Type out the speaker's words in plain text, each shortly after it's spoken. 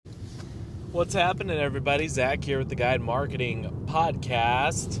What's happening, everybody? Zach here with the Guide Marketing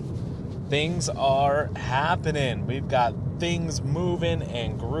Podcast. Things are happening. We've got things moving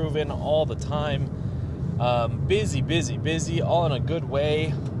and grooving all the time. Busy, all in a good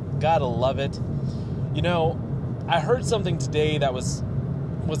way. Gotta love it. You know, I heard something today that was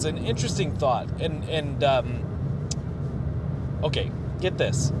an interesting thought. Okay, get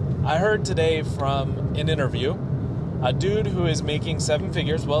this. I heard today from an interview a dude who is making 7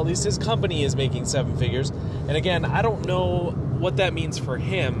 figures. Well, at least his company is making 7 figures. And again, I don't know what that means for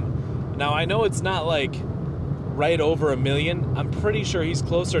him. Now, I know it's not like right over $1 million. I'm pretty sure he's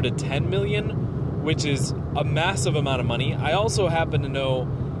closer to 10 million, which is a massive amount of money. I also happen to know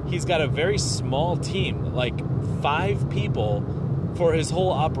he's got a very small team, like 5 people for his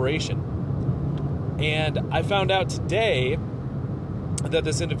whole operation. And I found out today that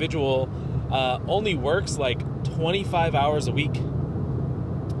this individual only works like 25 hours a week.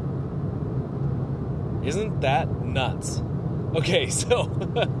 Isn't that nuts? Okay, so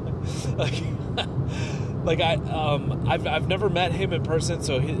I've never met him in person.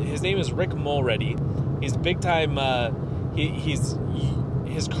 So his name is Rick Mulready. He's big time. He's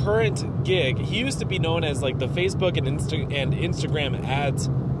his current gig. He used to be known as like the Facebook and Instagram ads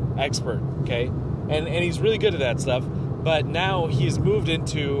expert. Okay, and he's really good at that stuff. But now he's moved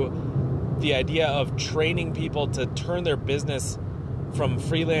into the idea of training people to turn their business from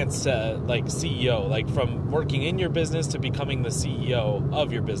freelance to like CEO, like from working in your business to becoming the CEO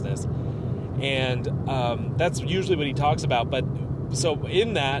of your business. And that's usually what he talks about. But so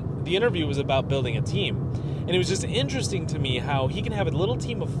in that, the interview was about building a team. And it was just interesting to me how he can have a little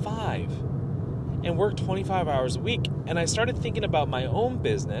team of 5 and work 25 hours a week. And I started thinking about my own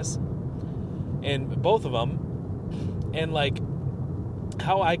business and both of them and like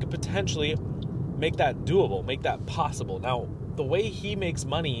how I could potentially make that doable, make that possible. Now, the way he makes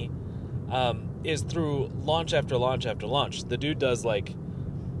money is through launch after launch after launch. The dude does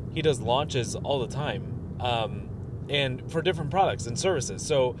he does launches all the time, and for different products and services.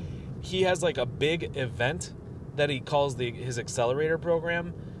 So he has like a big event that he calls his accelerator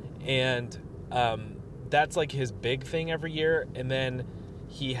program, and that's like his big thing every year. And then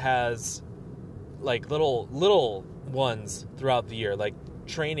he has like little ones throughout the year, like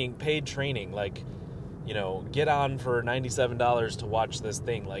paid training, like, you know, get on for $97 to watch this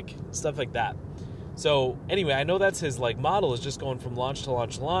thing, like stuff like that. So anyway, I know that's his like model, is just going from launch to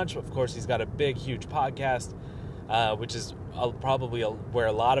launch to launch. Of course, he's got a big, huge podcast, which is probably where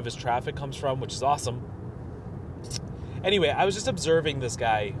a lot of his traffic comes from, which is awesome. Anyway, I was just observing this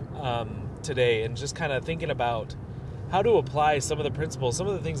guy today and just kind of thinking about how to apply some of the principles, some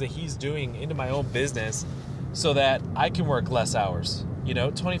of the things that he's doing into my own business so that I can work less hours. You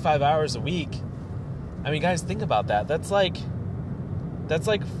know, 25 hours a week. I mean, guys, think about that. That's like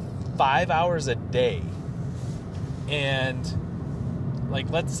 5 hours a day. And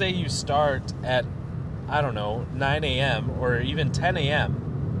like, let's say you start at, I don't know, 9 a.m. or even 10 a.m.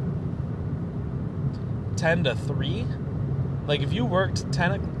 10 to 3. Like if you worked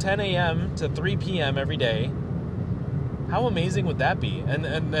 10 a.m. to 3 p.m. every day, how amazing would that be?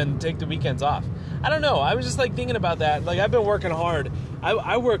 And then take the weekends off. I don't know. I was just like thinking about that. Like I've been working hard.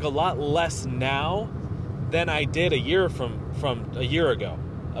 I work a lot less now than I did a year from a year ago.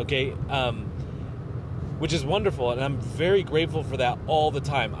 Okay. Which is wonderful. And I'm very grateful for that all the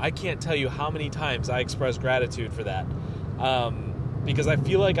time. I can't tell you how many times I express gratitude for that. Because I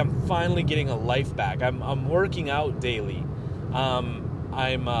feel like I'm finally getting a life back. I'm working out daily.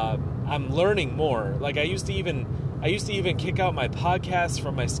 I'm learning more. Like I used to even kick out my podcasts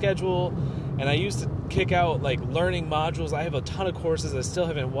from my schedule, and I used to kick out like learning modules. I have a ton of courses I still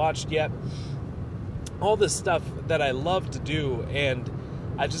haven't watched yet. All this stuff that I love to do, and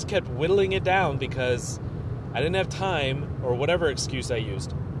I just kept whittling it down because I didn't have time or whatever excuse I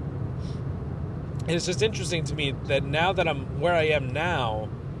used. And it's just interesting to me that now that I'm where I am now,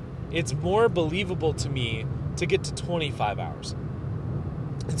 it's more believable to me to get to 25 hours.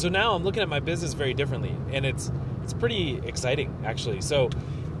 And so now I'm looking at my business very differently, and it's pretty exciting, actually. So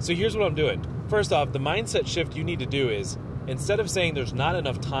here's what I'm doing. First off, the mindset shift you need to do is, instead of saying there's not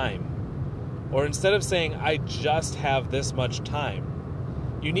enough time, or instead of saying I just have this much time,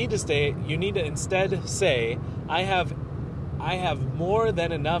 you need to instead say I have more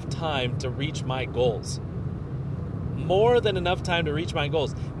than enough time to reach my goals. More than enough time to reach my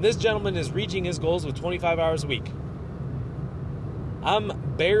goals. And this gentleman is reaching his goals with 25 hours a week. I'm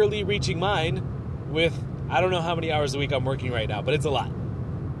barely reaching mine with, I don't know how many hours a week I'm working right now, but it's a lot.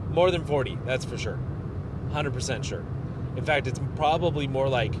 More than 40, that's for sure. 100% sure. In fact, it's probably more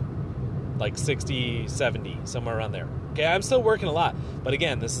like 60, 70, somewhere around there. Okay, I'm still working a lot, but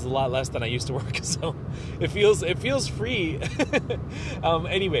again, this is a lot less than I used to work, so it feels free.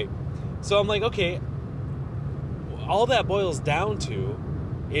 Anyway, so I'm like, okay, all that boils down to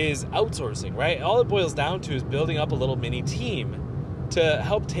is outsourcing, right? All it boils down to is building up a little mini team to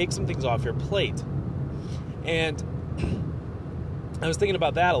help take some things off your plate. And I was thinking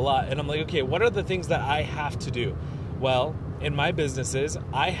about that a lot, and I'm like, okay, what are the things that I have to do? Well, in my businesses,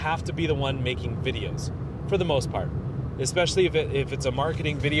 I have to be the one making videos for the most part. Especially if it's a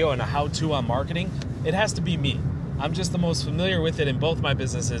marketing video and a how-to on marketing, it has to be me. I'm just the most familiar with it in both my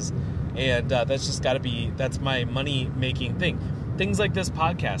businesses, and that's just got to be, that's my money-making thing. Things like this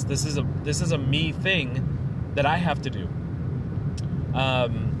podcast, this is a me thing that I have to do.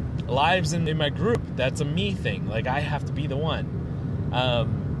 Lives in my group, that's a me thing. Like, I have to be the one.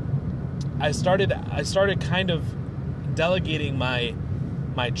 I started kind of delegating my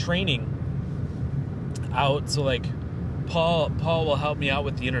training out, so like Paul will help me out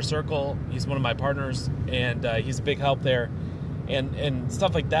with the Inner Circle. He's one of my partners, and he's a big help there, and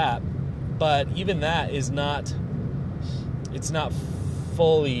stuff like that. But even that is not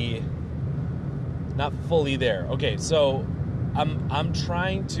fully there. Okay, so I'm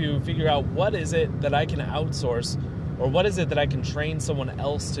trying to figure out what is it that I can outsource, or what is it that I can train someone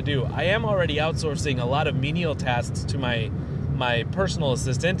else to do. I am already outsourcing a lot of menial tasks to my personal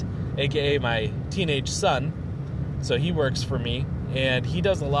assistant, aka my teenage son. So he works for me, and he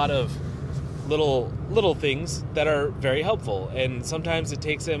does a lot of little things that are very helpful. And sometimes it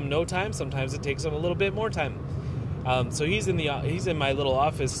takes him no time, sometimes it takes him a little bit more time. So he's in my little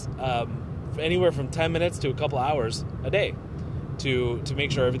office anywhere from 10 minutes to a couple hours a day to make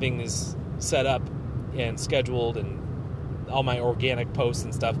sure everything is set up and scheduled, and all my organic posts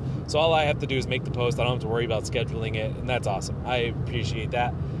and stuff. So all I have to do is make the post. I don't have to worry about scheduling it, and that's awesome. I appreciate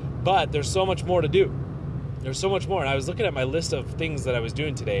that. But there's so much more to do. There's so much more. And I was looking at my list of things that I was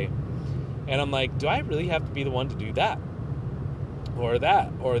doing today, and I'm like, do I really have to be the one to do that? Or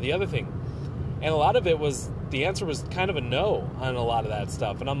that? Or the other thing? And a lot of it was, the answer was kind of a no on a lot of that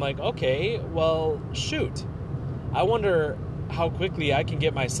stuff. And I'm like, okay, well, shoot. I wonder how quickly I can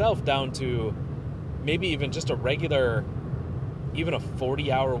get myself down to maybe even just a regular, even a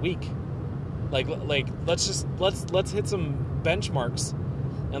 40-hour week. Like let's hit some benchmarks.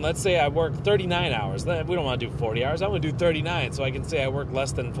 And let's say I work 39 hours. We don't want to do 40 hours. I want to do 39 so I can say I work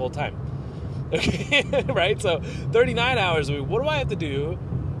less than full time. Okay, right? So 39 hours a week. What do I have to do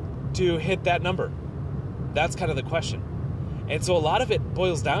to hit that number? That's kind of the question. And so a lot of it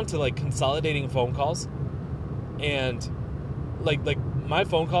boils down to like consolidating phone calls. And like my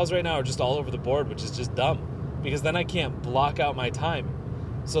phone calls right now are just all over the board, which is just dumb. Because then I can't block out my time.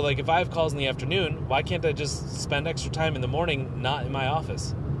 So like if I have calls in the afternoon, why can't I just spend extra time in the morning not in my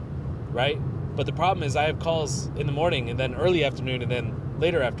office? Right? But the problem is I have calls in the morning and then early afternoon and then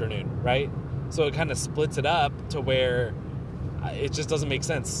later afternoon, right? So it kind of splits it up to where it just doesn't make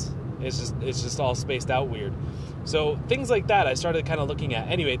sense. It's just all spaced out weird. So things like that I started kind of looking at.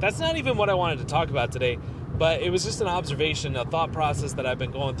 Anyway, that's not even what I wanted to talk about today, but it was just an observation, a thought process that I've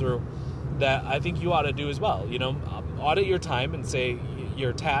been going through that I think you ought to do as well. You know, audit your time and say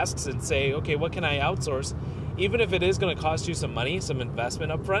your tasks and say, okay, what can I outsource? Even if it is going to cost you some money, some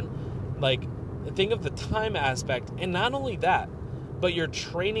investment up front, like think of the time aspect. And not only that, but you're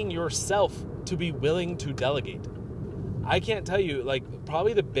training yourself to be willing to delegate. I can't tell you, like,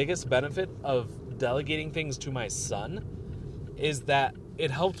 probably the biggest benefit of delegating things to my son is that it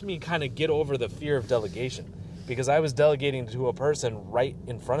helped me kind of get over the fear of delegation, because I was delegating to a person right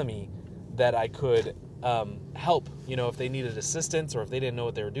in front of me that I could help, you know, if they needed assistance or if they didn't know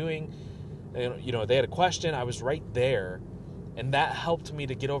what they were doing, you know, they had a question, I was right there. And that helped me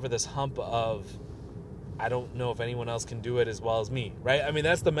to get over this hump of, I don't know if anyone else can do it as well as me, right? I mean,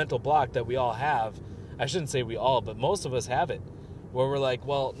 that's the mental block that we all have. I shouldn't say we all, but most of us have it, where we're like,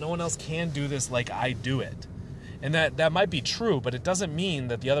 well, no one else can do this like I do it. And that might be true, but it doesn't mean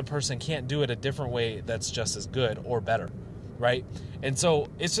that the other person can't do it a different way that's just as good or better, right? And so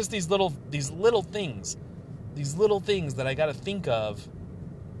it's just these little things that I got to think of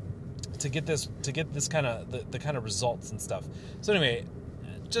to get this kind of the kind of results and stuff. So anyway,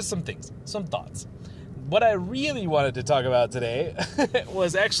 just some things, some thoughts. What I really wanted to talk about today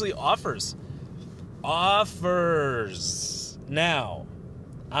was actually offers. Offers. Now,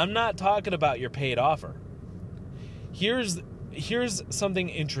 I'm not talking about your paid offer. Here's something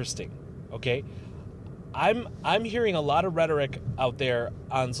interesting, okay? I'm hearing a lot of rhetoric out there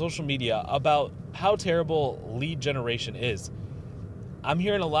on social media about how terrible lead generation is. I'm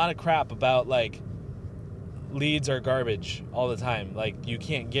hearing a lot of crap about, like, leads are garbage all the time. Like, you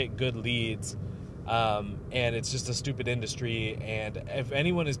can't get good leads. and it's just a stupid industry. And if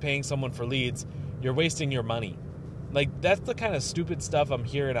anyone is paying someone for leads, you're wasting your money. Like, that's the kind of stupid stuff I'm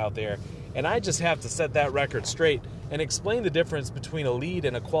hearing out there. And I just have to set that record straight and explain the difference between a lead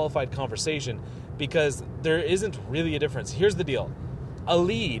and a qualified conversation, because there isn't really a difference. Here's the deal.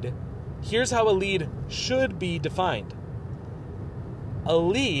 Here's how a lead should be defined. A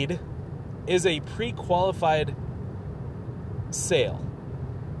lead is a pre-qualified sale.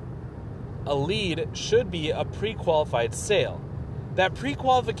 A lead should be a pre-qualified sale. That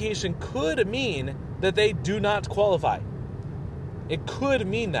pre-qualification could mean that they do not qualify. It could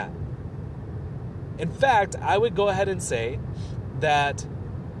mean that. In fact, I would go ahead and say that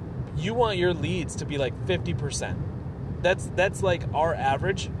you want your leads to be like 50%. That's like our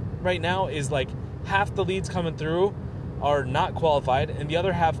average right now, is like half the leads coming through are not qualified and the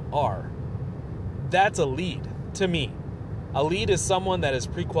other half are. That's a lead to me. A lead is someone that is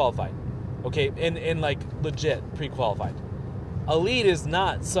pre-qualified. Okay, and like legit pre-qualified. A lead is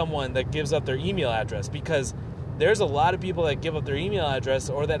not someone that gives up their email address, because there's a lot of people that give up their email address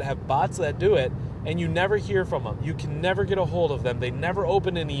or that have bots that do it, and you never hear from them. You can never get a hold of them. They never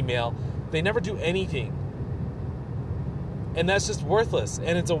open an email. They never do anything. And that's just worthless.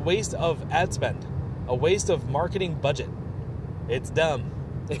 And it's a waste of ad spend, a waste of marketing budget. It's dumb.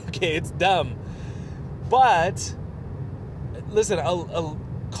 Okay, it's dumb. But listen,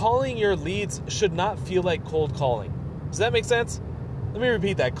 calling your leads should not feel like cold calling. Does that make sense? Let me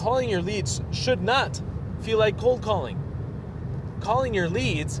repeat that. Calling your leads should not feel like cold calling. Calling your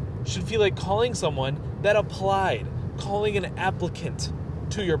leads should feel like calling someone that applied, calling an applicant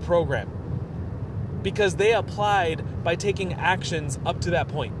to your program, because they applied by taking actions up to that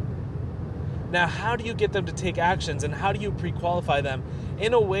point. Now, how do you get them to take actions, and how do you pre-qualify them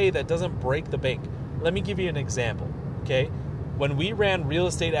in a way that doesn't break the bank? Let me give you an example, okay? When we ran real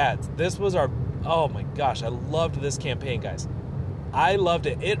estate ads, this was oh my gosh, I loved this campaign, guys. I loved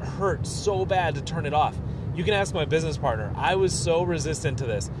it. It hurt so bad to turn it off. You can ask my business partner. I was so resistant to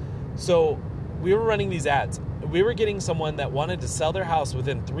this. So we were running these ads. We were getting someone that wanted to sell their house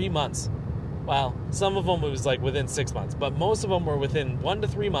within 3 months. Well, some of them it was like within 6 months, but most of them were within 1 to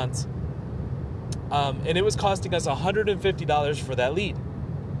 3 months. And it was costing us $150 for that lead.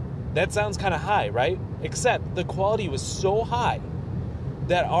 That sounds kind of high, right? Except the quality was so high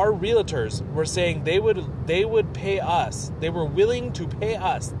that our realtors were saying they would pay us. They were willing to pay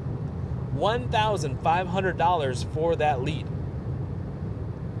us $1,500 for that lead.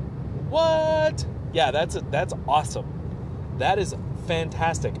 What? Yeah, that's awesome. That is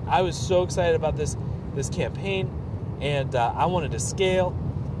fantastic. I was so excited about this campaign, and I wanted to scale.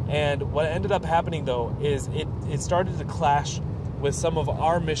 And what ended up happening, though, is it started to clash with some of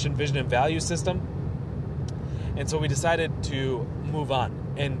our mission, vision, and value system. And so we decided to move on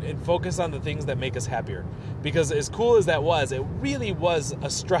and focus on the things that make us happier. Because as cool as that was, it really was a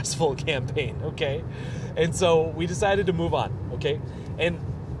stressful campaign, okay? And so we decided to move on, okay? And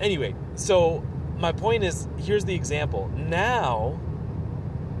anyway, so my point is, here's the example. Now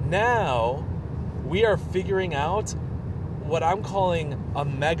we are figuring out what I'm calling a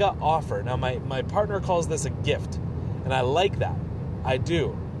mega offer. Now, my partner calls this a gift, and I like that. I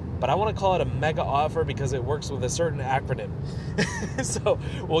do. But I want to call it a mega offer because it works with a certain acronym. So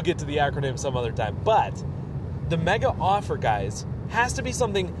we'll get to the acronym some other time. But the mega offer, guys, has to be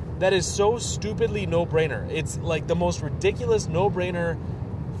something that is so stupidly no-brainer. It's like the most ridiculous no-brainer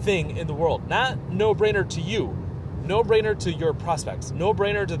thing in the world. Not no-brainer to you. No-brainer to your prospects.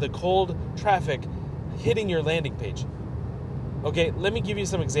 No-brainer to the cold traffic hitting your landing page. Okay, let me give you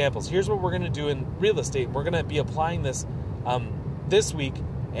some examples. Here's what we're going to do in real estate. We're going to be applying this this week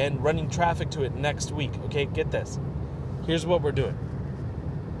and running traffic to it next week. Okay, get this. Here's what we're doing.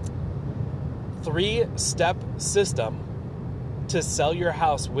 3-step system to sell your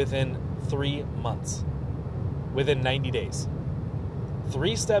house within 3 months. Within 90 days.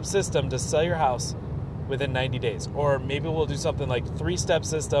 3-step system to sell your house within 90 days. Or maybe we'll do something like 3-step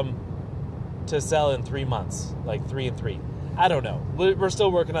system to sell in 3 months. Like 3 and 3. I don't know. We're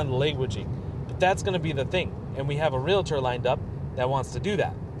still working on the languaging. But that's going to be the thing. And we have a realtor lined up that wants to do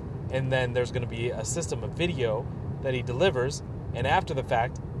that. And then there's going to be a system of video that he delivers. And after the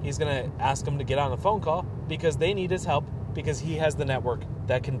fact, he's going to ask them to get on a phone call because they need his help, because he has the network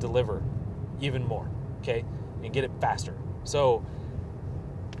that can deliver even more, okay, and get it faster. So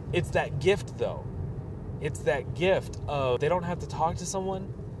it's that gift, though. It's that gift of they don't have to talk to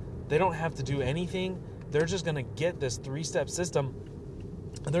someone. They don't have to do anything. They're just going to get this 3-step system,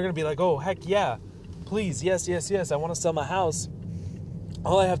 and they're going to be like, oh, heck yeah, please, yes, I want to sell my house.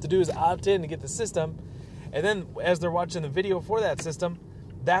 All I have to do is opt in to get the system. And then as they're watching the video for that system,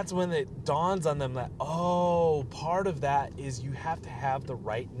 that's when it dawns on them that, oh, part of that is you have to have the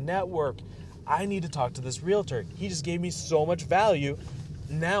right network. I need to talk to this realtor. He just gave me so much value.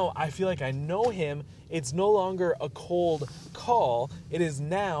 Now I feel like I know him. It's no longer a cold call. It is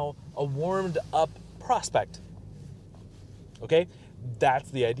now a warmed up prospect. Okay?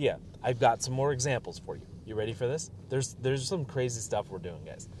 That's the idea. I've got some more examples for you. You ready for this? There's some crazy stuff we're doing,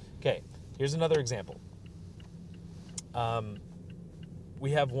 guys. Okay, here's another example.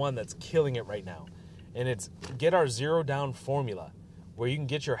 We have one that's killing it right now. And it's get our zero down formula, where you can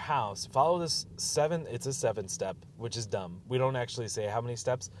get your house, follow this it's a 7-step, which is dumb. We don't actually say how many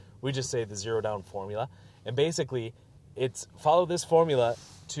steps. We just say the zero down formula. And basically, it's follow this formula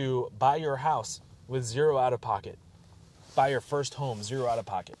to buy your house with zero out of pocket. Buy your first home, zero out of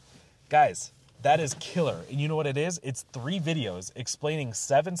pocket. Guys, that is killer. And you know what it is? It's 3 videos explaining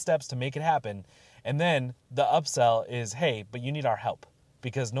 7 steps to make it happen. And then the upsell is, hey, but you need our help,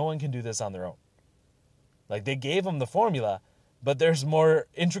 because no one can do this on their own. Like, they gave them the formula, but there's more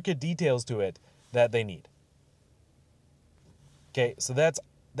intricate details to it that they need. Okay, so that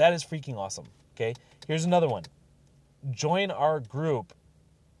is freaking awesome. Okay, here's another one. Join our group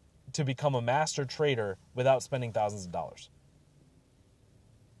to become a master trader without spending thousands of dollars.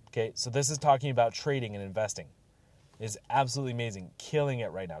 Okay, so this is talking about trading and investing. It's absolutely amazing. Killing it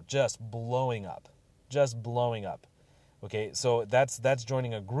right now. Just blowing up. Just blowing up. Okay, so that's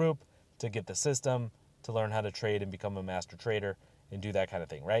joining a group to get the system, to learn how to trade and become a master trader and do that kind of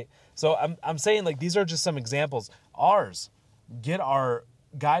thing, right? So I'm saying, like, these are just some examples. Get our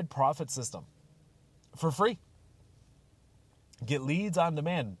guide profit system for free. Get leads on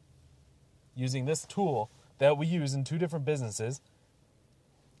demand using this tool that we use in 2 different businesses,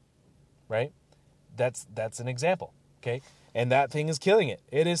 right? That's an example, okay? And that thing is killing it.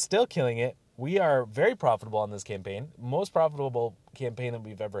 It is still killing it. We are very profitable on this campaign. Most profitable campaign that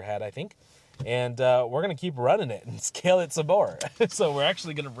we've ever had, I think. And we're going to keep running it and scale it some more. So we're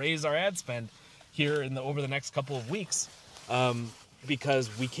actually going to raise our ad spend here over the next couple of weeks, because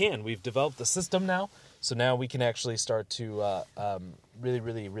we can. We've developed the system now. So now we can actually start to really,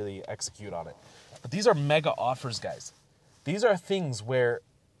 really, really execute on it. But these are mega offers, guys. These are things where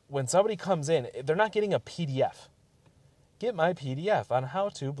when somebody comes in, they're not getting a PDF. Get my PDF on how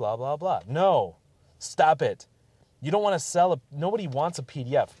to blah, blah, blah. No, stop it. You don't want to sell nobody wants a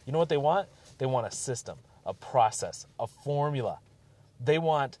PDF. You know what they want? They want a system, a process, a formula. They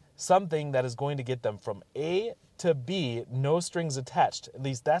want something that is going to get them from A to B, no strings attached. At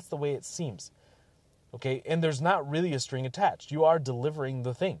least that's the way it seems. Okay, and there's not really a string attached. You are delivering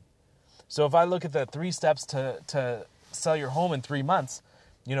the thing. So if I look at the 3 steps to sell your home in 3 months,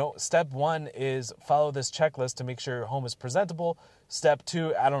 you know, step 1 is follow this checklist to make sure your home is presentable. Step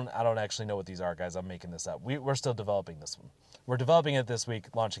 2, I don't actually know what these are, guys. I'm making this up. We're still developing this one. We're developing it this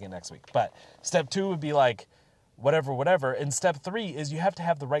week, launching it next week. But step 2 would be like whatever. And step 3 is you have to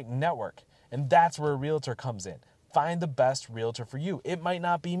have the right network. And that's where a realtor comes in. Find the best realtor for you. It might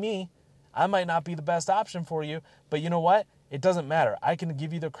not be me. I might not be the best option for you, but you know what? It doesn't matter. I can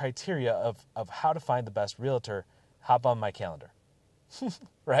give you the criteria of how to find the best realtor. Hop on my calendar.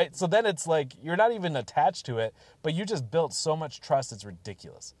 Right? So then it's like you're not even attached to it, but you just built so much trust, it's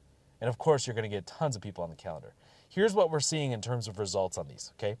ridiculous. And of course, you're going to get tons of people on the calendar. Here's what we're seeing in terms of results on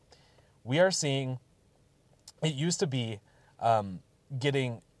these, okay? We are seeing, it used to be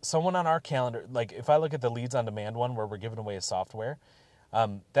getting someone on our calendar, like if I look at the leads on demand one where we're giving away a software,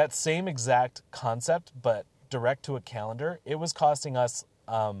 that same exact concept, but direct to a calendar, it was costing us,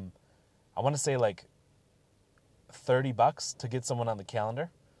 I want to say like $30 to get someone on the calendar.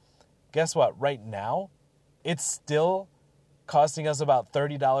 Guess what? Right now, it's still costing us about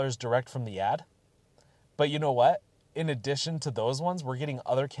 $30 direct from the ad. But you know what? In addition to those ones, we're getting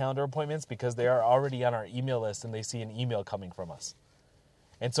other calendar appointments because they are already on our email list and they see an email coming from us.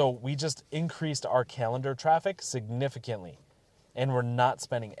 And so we just increased our calendar traffic significantly. And we're not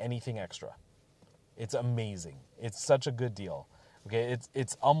spending anything extra. It's amazing. It's such a good deal. Okay,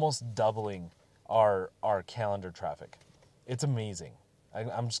 it's almost doubling our calendar traffic. It's amazing.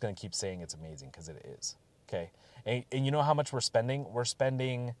 I'm just going to keep saying it's amazing because it is. Okay, and you know how much we're spending? We're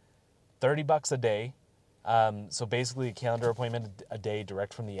spending $30 a day. So basically a calendar appointment a day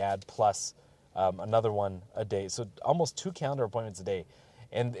direct from the ad plus another one a day. So almost 2 calendar appointments a day.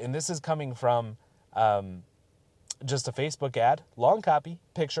 And this is coming from just a Facebook ad, long copy,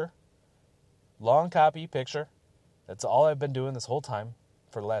 picture. That's all I've been doing this whole time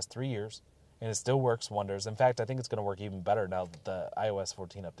for the last 3 years, and it still works wonders. In fact, I think it's going to work even better now with the iOS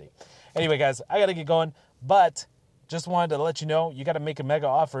 14 update. Anyway, guys, I got to get going, but just wanted to let you know, you got to make a mega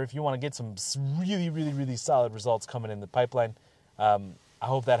offer if you want to get some really, really, really solid results coming in the pipeline. I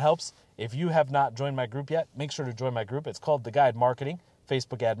hope that helps. If you have not joined my group yet, make sure to join my group. It's called The Guide Marketing,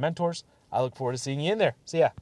 Facebook Ad Mentors. I look forward to seeing you in there. See ya.